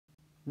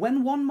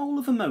When 1 mole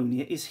of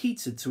ammonia is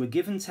heated to a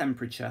given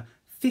temperature,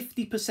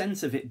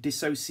 50% of it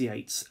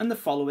dissociates and the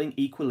following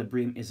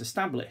equilibrium is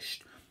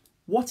established.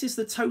 What is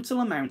the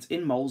total amount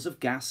in moles of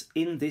gas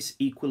in this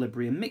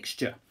equilibrium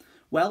mixture?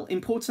 Well,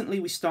 importantly,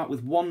 we start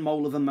with 1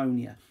 mole of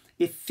ammonia.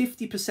 If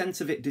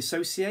 50% of it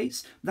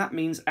dissociates, that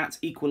means at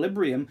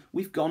equilibrium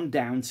we've gone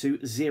down to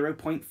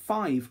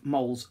 0.5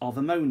 moles of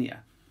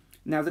ammonia.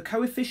 Now the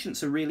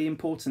coefficients are really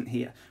important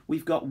here.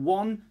 We've got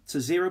 1 to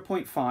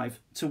 0.5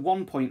 to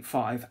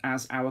 1.5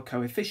 as our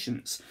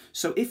coefficients.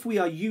 So if we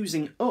are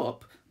using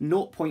up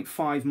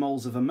 0.5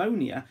 moles of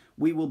ammonia,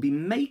 we will be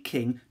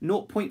making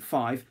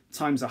 0.5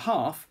 times a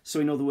half, so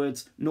in other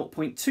words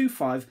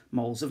 0.25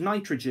 moles of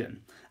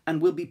nitrogen.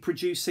 And we'll be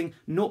producing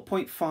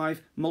 0.5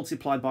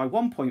 multiplied by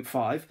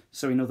 1.5,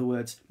 so in other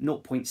words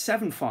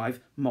 0.75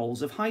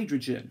 moles of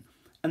hydrogen.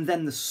 And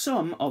then the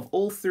sum of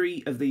all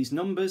three of these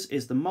numbers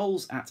is the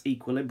moles at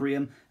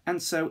equilibrium,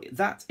 and so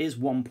that is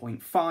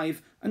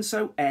 1.5, and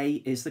so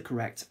A is the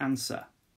correct answer.